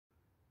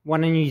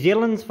One of New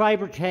Zealand's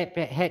favourite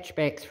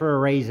hatchbacks for a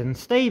reason.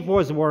 Steve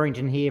was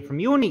Warrington here from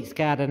Your Next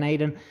Car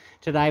Dunedin.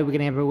 Today we're going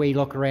to have a wee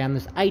look around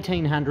this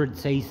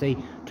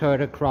 1800cc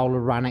Toyota Corolla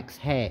Runx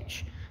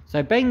hatch.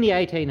 So being the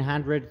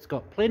 1800, it's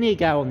got plenty of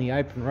go on the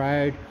open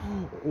road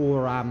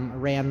or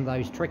around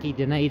those tricky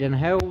Dunedin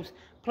hills.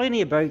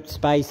 Plenty of boot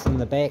space in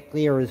the back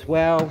there as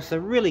well, so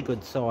really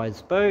good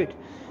size boot.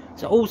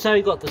 It's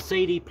also got the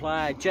CD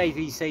player,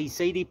 JVC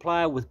CD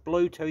player with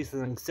Bluetooth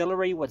and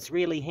auxiliary, what's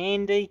really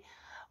handy.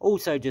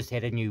 Also just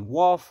had a new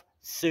WAF,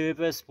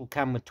 service will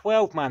come with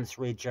 12 months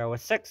rego, a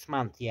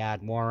 6-month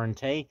yard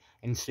warranty,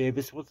 and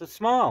service with a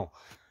smile.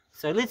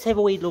 So let's have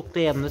a wee look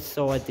down this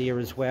side there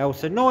as well.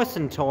 So nice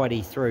and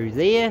tidy through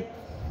there.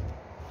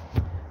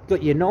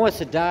 Got your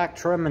nicer dark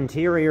trim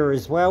interior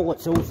as well,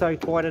 what's also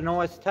quite a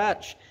nice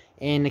touch.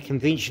 And a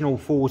conventional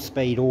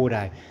 4-speed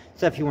auto.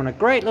 So if you want a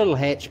great little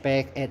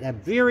hatchback at a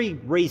very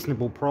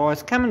reasonable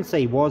price, come and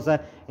see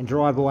Wazza and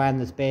drive away in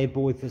this bad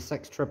boy for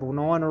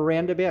 $6,999 or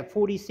around about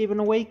 $47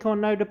 a week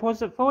on no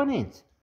deposit finance.